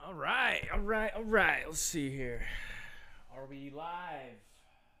All right. Let's see here. Are we live?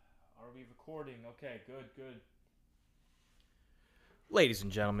 Are we recording? Okay, good. Ladies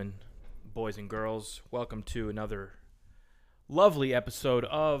and gentlemen, boys and girls, welcome to another lovely episode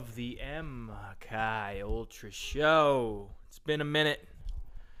of the MKai Ultra Show. It's been a minute.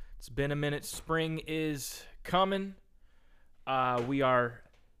 Spring is coming. We are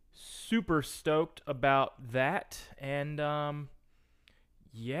super stoked about that. And,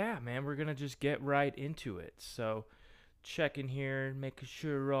 yeah, man, we're going to just get right into it. So, checking here, making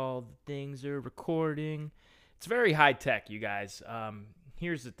sure all the things are recording. It's very high tech, you guys.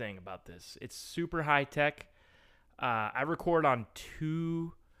 Here's the thing about this. It's super high tech. I record on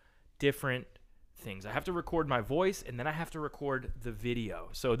two different things. I have to record my voice, and then I have to record the video.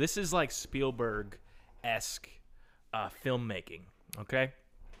 So this is like Spielberg-esque filmmaking, okay?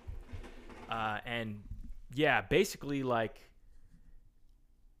 And yeah, basically, like,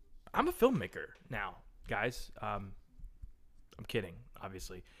 I'm a filmmaker now, guys. I'm kidding,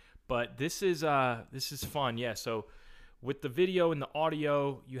 obviously, but this is fun. Yeah. So with the video and the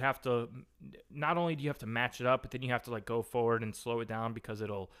audio, you have to not only do you have to match it up, but then you have to like go forward and slow it down because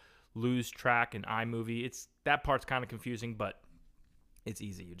it'll lose track in iMovie. That part's kind of confusing, but it's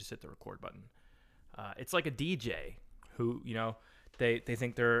easy. You just hit the record button. It's like a DJ who, they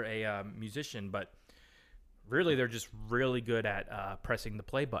think they're a musician, but really they're just really good at pressing the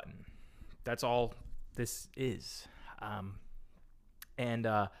play button. That's all this is. And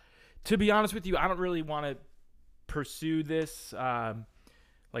to be honest with you, I don't really want to pursue this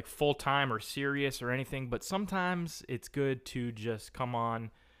like full-time or serious or anything, but sometimes it's good to just come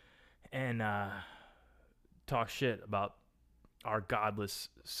on and talk shit about our godless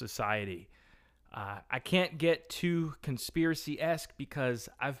society. I can't get too conspiracy-esque because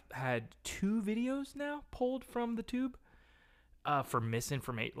I've had 2 videos now pulled from the tube for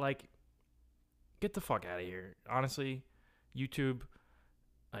misinformation. Like, get the fuck out of here. Honestly, YouTube,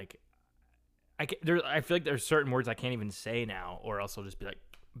 like, I feel like there's certain words I can't even say now, or else I'll just be like,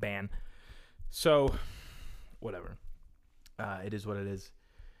 ban. So, whatever. It is what it is.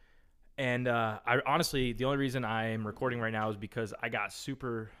 And I honestly, the only reason I am recording right now is because I got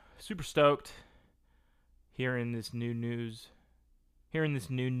super stoked hearing this new news. It's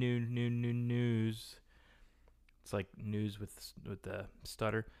like news with the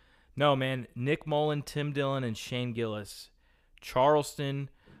stutter. No, man. Nick Mullen, Tim Dillon, and Shane Gillis. Charleston,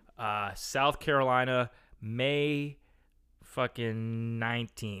 South Carolina, May fucking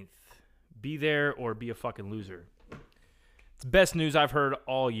 19th. Be there or be a fucking loser. It's the best news I've heard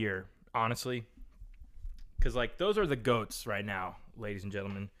all year, honestly. Because, like, those are the GOATs right now, ladies and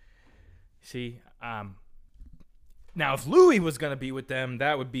gentlemen. See, now if Louis was going to be with them,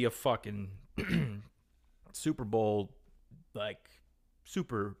 that would be a fucking Super Bowl, like,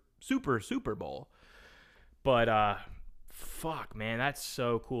 Super Bowl. But, fuck, man, that's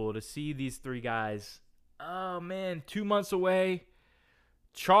so cool to see these 3 guys. Oh, man, 2 months away.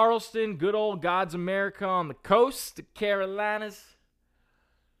 Charleston, good old God's America on the coast, the Carolinas.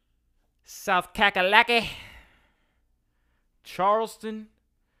 South Kakalaki. Charleston.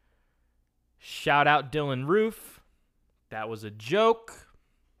 Shout out Dylan Roof. That was a joke.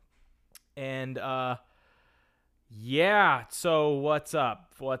 And, yeah, so what's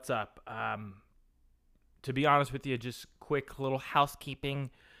up? To be honest with you, just quick little housekeeping.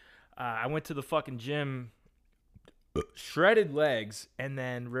 I went to the fucking gym, shredded legs, and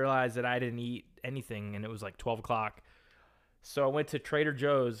then realized that I didn't eat anything, and it was like 12 o'clock. So I went to Trader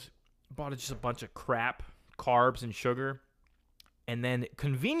Joe's, bought just a bunch of crap, carbs and sugar, and then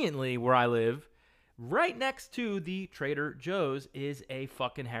conveniently where I live, right next to the Trader Joe's is a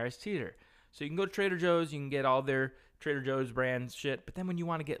fucking Harris Teeter. So you can go to Trader Joe's, you can get all their Trader Joe's brand shit, but then when you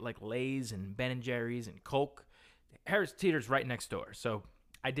want to get like Lay's and Ben & Jerry's and Coke, Harris Teeter's right next door. So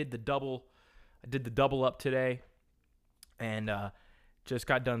I did the double up today, and just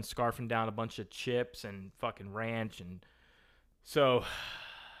got done scarfing down a bunch of chips and fucking ranch, and so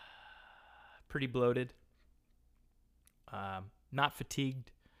pretty bloated. Not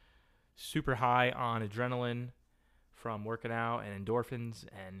fatigued, super high on adrenaline from working out and endorphins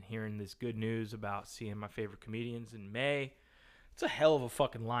and hearing this good news about seeing my favorite comedians in May. It's a hell of a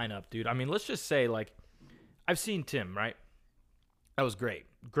fucking lineup, dude. I mean, let's just say, like, I've seen Tim, right? That was great.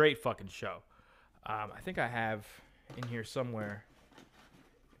 Great fucking show. I think I have in here somewhere,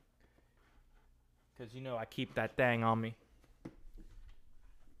 because, I keep that thing on me.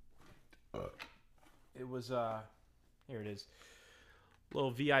 It was, here it is.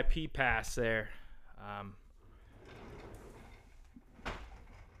 Little VIP pass there.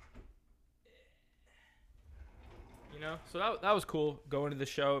 So that was cool. Going to the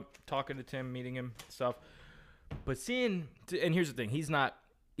show, talking to Tim, meeting him, stuff. But and here's the thing, he's not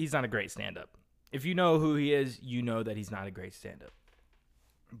a great stand-up. If you know who he is, you know that he's not a great stand-up.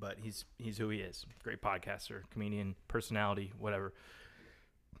 But he's who he is. Great podcaster, comedian, personality, whatever.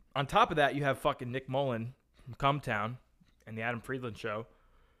 On top of that, you have fucking Nick Mullen from Cumtown and the Adam Friedland Show.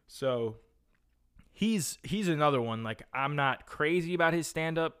 So he's another one. Like, I'm not crazy about his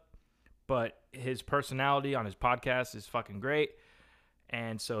stand-up, but his personality on his podcast is fucking great.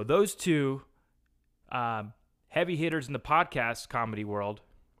 And so those two heavy hitters in the podcast comedy world.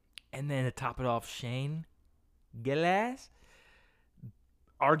 And then to top it off, Shane Gillis,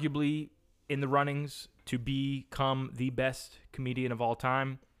 arguably in the runnings to become the best comedian of all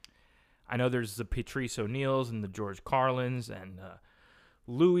time. I know there's the Patrice O'Neills and the George Carlins and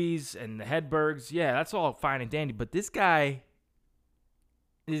Louis and the Hedbergs. Yeah, that's all fine and dandy. But this guy,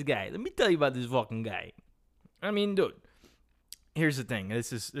 let me tell you about this fucking guy. I mean, dude, here's the thing.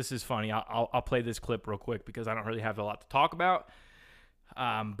 This is funny. I'll play this clip real quick because I don't really have a lot to talk about.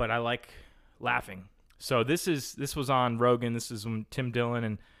 But I like laughing. So this was on Rogan. This is when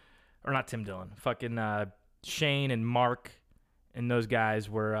Shane and Mark and those guys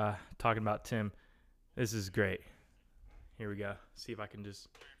were talking about Tim. This is great. Here we go. See if I can just.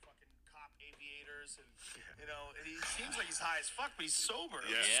 Fucking cop aviators, and he seems like he's high as fuck, but he's sober.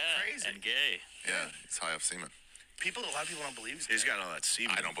 Yeah, It's crazy. And gay. Yeah, he's high off semen. A lot of people don't believe he's gay. He's got all that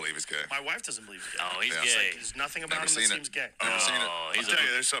semen. I don't believe he's gay. My wife doesn't believe he's gay. Oh, he's Yeah. gay. There's nothing about Never him that seen it. seems gay. Never seen it. Oh, I'll tell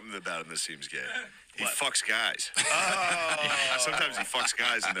you, there's something about him that seems gay. He What? fucks guys. Oh. Sometimes he fucks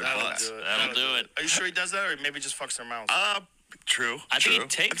guys in their butts. That'll do it. Are you sure he does that, or maybe just fucks their mouths? True. I think true. he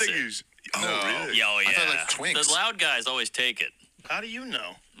takes I think it. he's. Oh, No. really? Yeah, oh, yeah. I thought like twinks. The loud guys always take it. How do you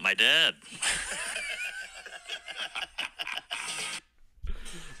know? My dad.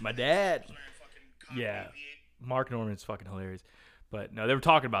 My dad. Yeah. Mark Norman's fucking hilarious. But no, they were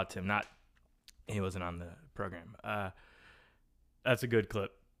talking about Tim, not he wasn't on the program. That's a good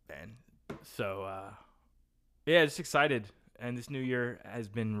clip, man. So yeah, just excited. And this new year has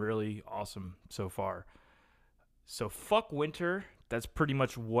been really awesome so far. So fuck winter. That's pretty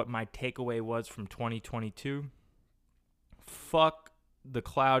much what my takeaway was from 2022. Fuck the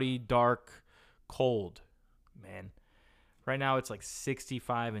cloudy, dark, cold, man. Right now it's like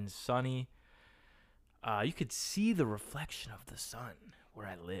 65 and sunny. You could see the reflection of the sun where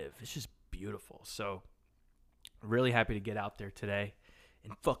I live. It's just beautiful. So really happy to get out there today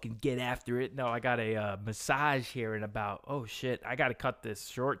and fucking get after it. No, I got a massage here in about, oh shit, I got to cut this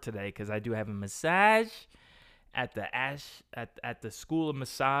short today because I do have a massage at the School of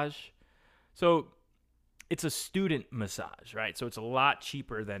Massage. So it's a student massage, right? So it's a lot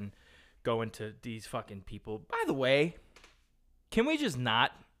cheaper than going to these fucking people. By the way, can we just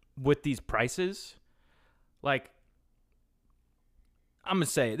not with these prices? Like, I'm going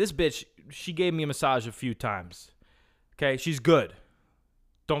to say it. This bitch, she gave me a massage a few times. Okay? She's good.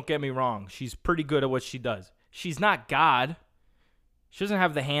 Don't get me wrong. She's pretty good at what she does. She's not God. She doesn't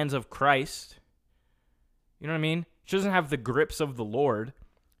have the hands of Christ. You know what I mean? She doesn't have the grips of the Lord.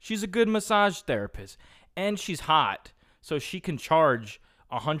 She's a good massage therapist. And she's hot. So she can charge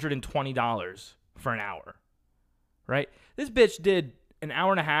 $120 for an hour. Right? This bitch did an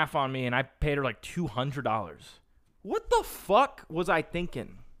hour and a half on me, and I paid her like $200. What the fuck was I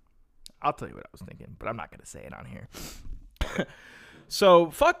thinking? I'll tell you what I was thinking, but I'm not going to say it on here.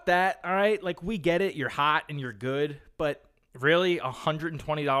 So, fuck that, all right? Like, we get it. You're hot and you're good, but really,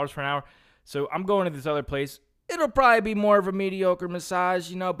 $120 for an hour? So, I'm going to this other place. It'll probably be more of a mediocre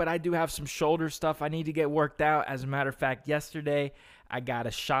massage, but I do have some shoulder stuff I need to get worked out. As a matter of fact, yesterday, I got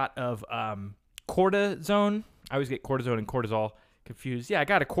a shot of cortisone. I always get cortisone and cortisol confused. Yeah, I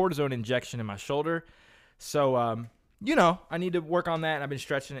got a cortisone injection in my shoulder. So, I need to work on that. And I've been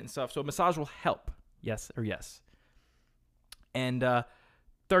stretching it and stuff. So massage will help. Yes. And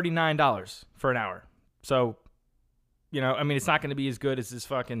 $39 for an hour. So, it's not going to be as good as this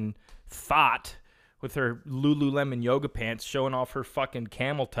fucking thought with her Lululemon yoga pants showing off her fucking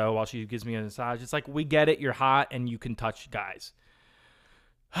camel toe while she gives me a massage. It's like, we get it. You're hot and you can touch guys.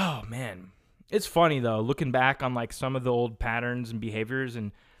 Oh, man. It's funny, though, looking back on, like, some of the old patterns and behaviors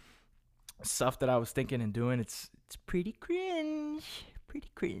and stuff that I was thinking and doing. It's pretty cringe.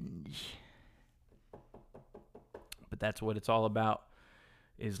 But that's what it's all about,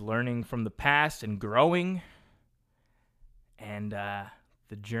 is learning from the past and growing. And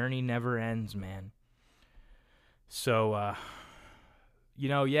the journey never ends, man. So,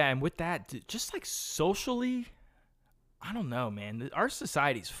 yeah, and with that, just, like, socially, I don't know, man. Our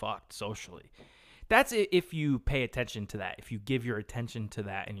society's fucked socially. That's if you pay attention to that, if you give your attention to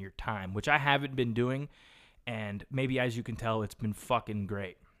that and your time, which I haven't been doing. And maybe as you can tell, it's been fucking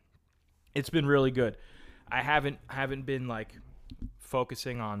great. It's been really good. I haven't been like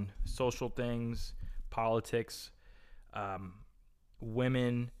focusing on social things, politics,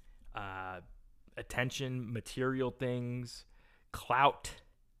 women, attention, material things, clout,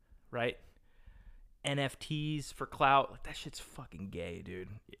 right? NFTs for clout. Like, that shit's fucking gay, dude.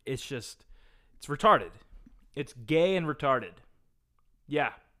 It's retarded. It's gay and retarded.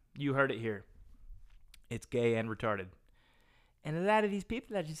 Yeah, you heard it here. It's gay and retarded. And a lot of these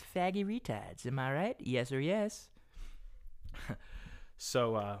people are just faggy retards. Am I right? Yes or yes?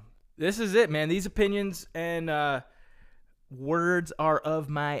 So, this is it, man. These opinions and words are of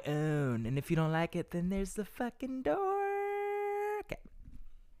my own. And if you don't like it, then there's the fucking door. Okay.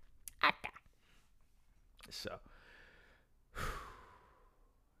 So,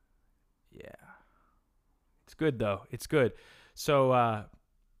 yeah. It's good, though. It's good. So,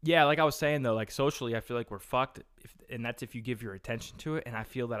 yeah, like I was saying, though, like socially, I feel like we're fucked. And that's if you give your attention to it. And I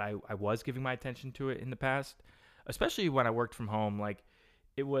feel that I was giving my attention to it in the past, especially when I worked from home. Like,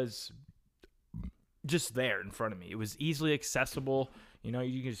 it was just there in front of me. It was easily accessible. You know,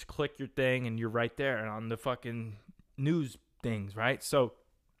 you can just click your thing and you're right there on the fucking news things, right? So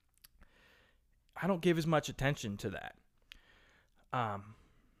I don't give as much attention to that.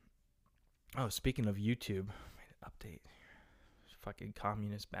 Oh, speaking of YouTube, update. Fucking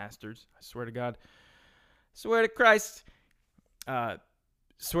communist bastards. I swear to God. Swear to Christ.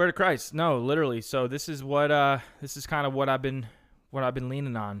 Swear to Christ. No, literally. So this is kind of what I've been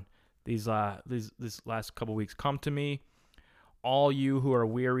leaning on these last couple weeks. Come to me, all you who are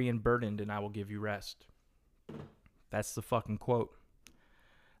weary and burdened, and I will give you rest. That's the fucking quote.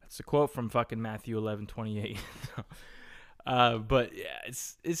 That's the quote from fucking Matthew 11:28. But yeah,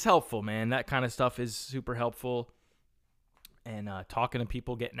 it's helpful, man. That kind of stuff is super helpful. And talking to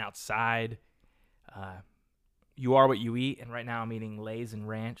people, getting outside. You are what you eat, and right now I'm eating Lay's and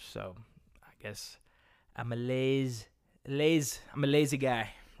ranch, so I guess I'm a lazy guy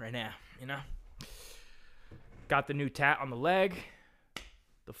right now, you know? Got the new tat on the leg,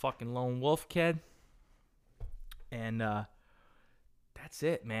 the fucking lone wolf kid, and that's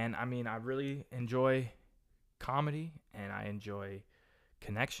it, man. I mean, I really enjoy comedy, and I enjoy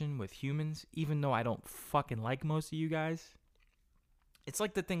connection with humans, even though I don't fucking like most of you guys. It's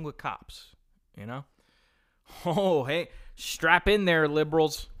like the thing with cops, you know? Oh, hey, strap in there,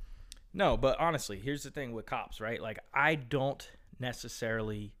 liberals. No, but honestly, here's the thing with cops, right? Like, I don't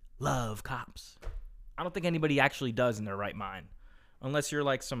necessarily love cops. I don't think anybody actually does in their right mind, unless you're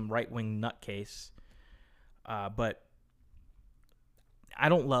like some right-wing nutcase. But I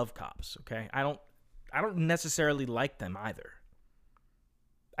don't love cops, okay? I don't necessarily like them either.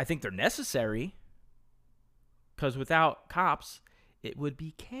 I think they're necessary, because without cops, it would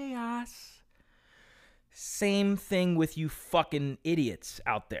be chaos. Same thing with you fucking idiots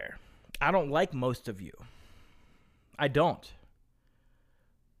out there. I don't like most of you. I don't.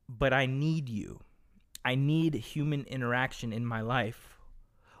 But I need you. I need human interaction in my life,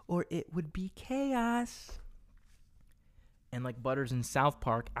 or it would be chaos. And like Butters in South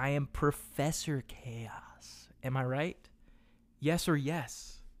Park, I am Professor Chaos. Am I right? Yes or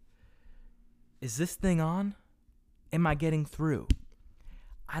yes? Is this thing on? Am I getting through?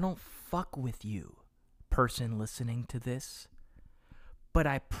 I don't fuck with you, person listening to this, but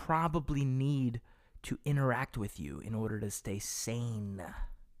I probably need to interact with you in order to stay sane. Let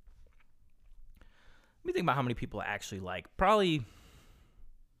me think about how many people I actually like. Probably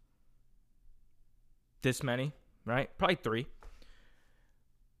this many, right? Probably 3.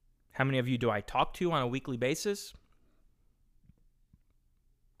 How many of you do I talk to on a weekly basis?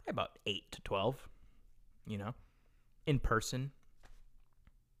 Probably about 8 to 12, you know, in person.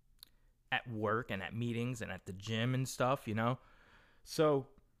 At work and at meetings and at the gym and stuff, you know? So,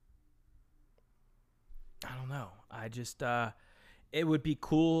 I don't know. I just, it would be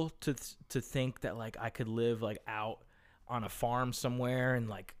cool to think that, like, I could live, like, out on a farm somewhere and,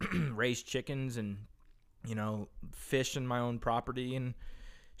 like, raise chickens and, you know, fish in my own property and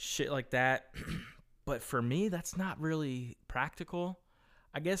shit like that. But for me, that's not really practical.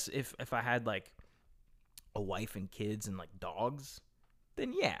 I guess if I had, like, a wife and kids and, like, dogs,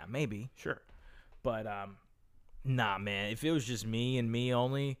 then yeah, maybe, sure. But, nah, man, if it was just me and me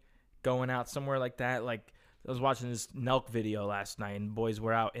only going out somewhere like that, like, I was watching this Nelk video last night, and boys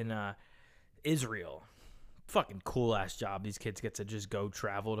were out in Israel. Fucking cool-ass job. These kids get to just go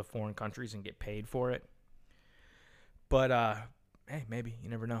travel to foreign countries and get paid for it. But, hey, maybe. You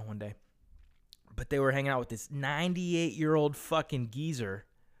never know one day. But they were hanging out with this 98-year-old fucking geezer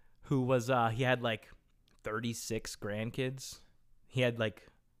who was, he had, like, 36 grandkids. He had, like,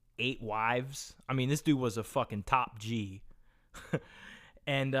 8 wives. I mean, this dude was a fucking top G.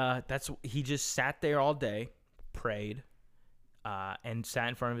 And he just sat there all day, prayed, and sat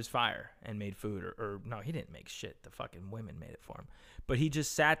in front of his fire and made food. Or no, he didn't make shit. The fucking women made it for him. But he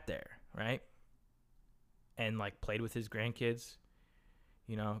just sat there, right? And like played with his grandkids.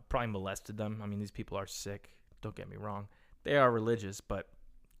 You know, probably molested them. I mean, these people are sick. Don't get me wrong. They are religious, but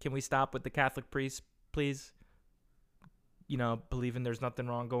can we stop with the Catholic priests, please? You know, believing there's nothing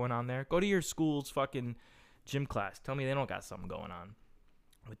wrong going on there. Go to your school's fucking gym class. Tell me they don't got something going on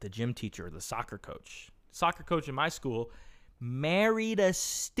with the gym teacher or the soccer coach. Soccer coach in my school married a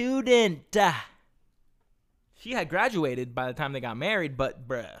student. She had graduated by the time they got married, but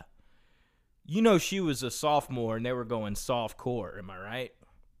bruh, you know she was a sophomore and they were going soft core. Am I right?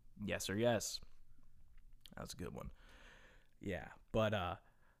 Yes or yes. That was a good one. Yeah, but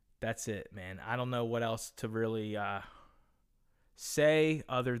that's it, man. I don't know what else to really say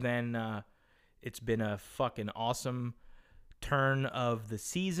other than it's been a fucking awesome turn of the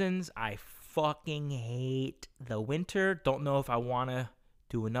seasons. I fucking hate the winter. Don't know if I want to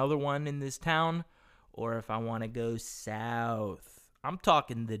do another one in this town or if I want to go south. I'm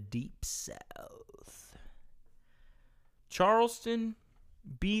talking the deep south. Charleston,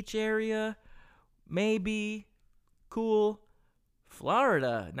 beach area, maybe. Cool.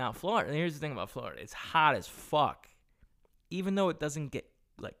 Florida. Now, Florida, here's the thing about Florida. It's hot as fuck. Even though it doesn't get,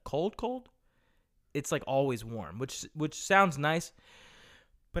 like, cold, it's, like, always warm, which sounds nice.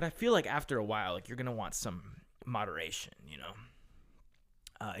 But I feel like after a while, like, you're going to want some moderation, you know?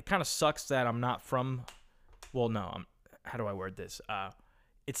 It kind of sucks that I'm not from, well, no, how do I word this?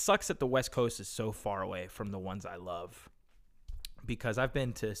 It sucks that the West Coast is so far away from the ones I love. Because I've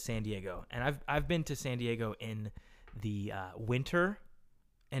been to San Diego, and I've been to San Diego in the winter,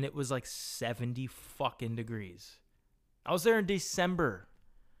 and it was like 70 fucking degrees. I was there in December,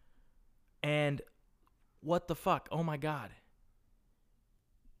 and what the fuck? Oh my God.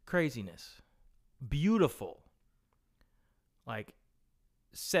 Craziness. Beautiful. Like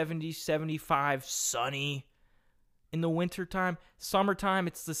 70, 75, sunny. In the wintertime, summertime,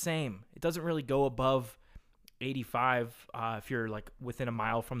 it's the same. It doesn't really go above 85 if you're like within a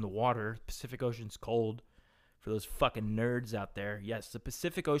mile from the water. Pacific Ocean's cold. For those fucking nerds out there, yes, the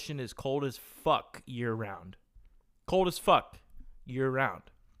Pacific Ocean is cold as fuck year-round. Cold as fuck year-round.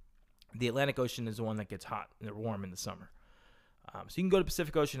 The Atlantic Ocean is the one that gets hot and warm in the summer. So you can go to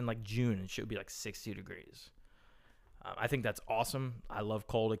Pacific Ocean in like June and it should be like 60 degrees. I think that's awesome. I love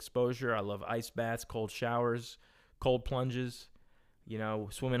cold exposure. I love ice baths, cold showers, cold plunges, you know,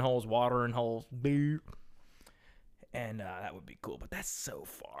 swimming holes, watering holes. And that would be cool. But that's so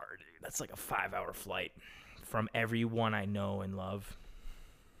far, dude. That's like a 5-hour flight from everyone I know and love.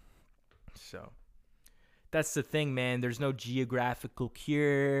 So that's the thing, man. There's no geographical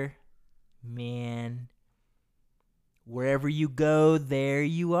cure, man. Wherever you go, there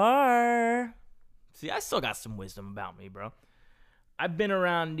you are. See, I still got some wisdom about me, bro. I've been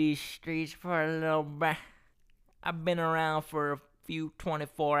around these streets for a little bit. I've been around for a few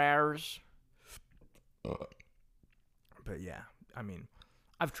 24 hours. But yeah, I mean,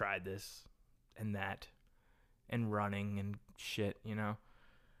 I've tried this and that and running and shit, you know,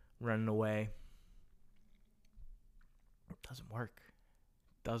 running away. It doesn't work.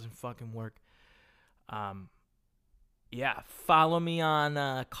 Doesn't fucking work. Yeah, follow me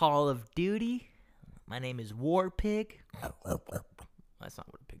on Call of Duty. My name is Warpig. That's not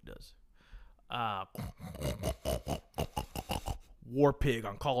what a pig does. Warpig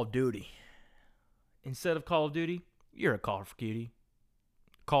on Call of Duty. Instead of Call of Duty, you're a Call of Cutie.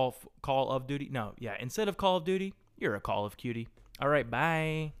 Call of Duty? No, yeah. Instead of Call of Duty, you're a Call of Cutie. All right,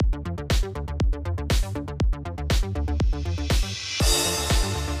 bye.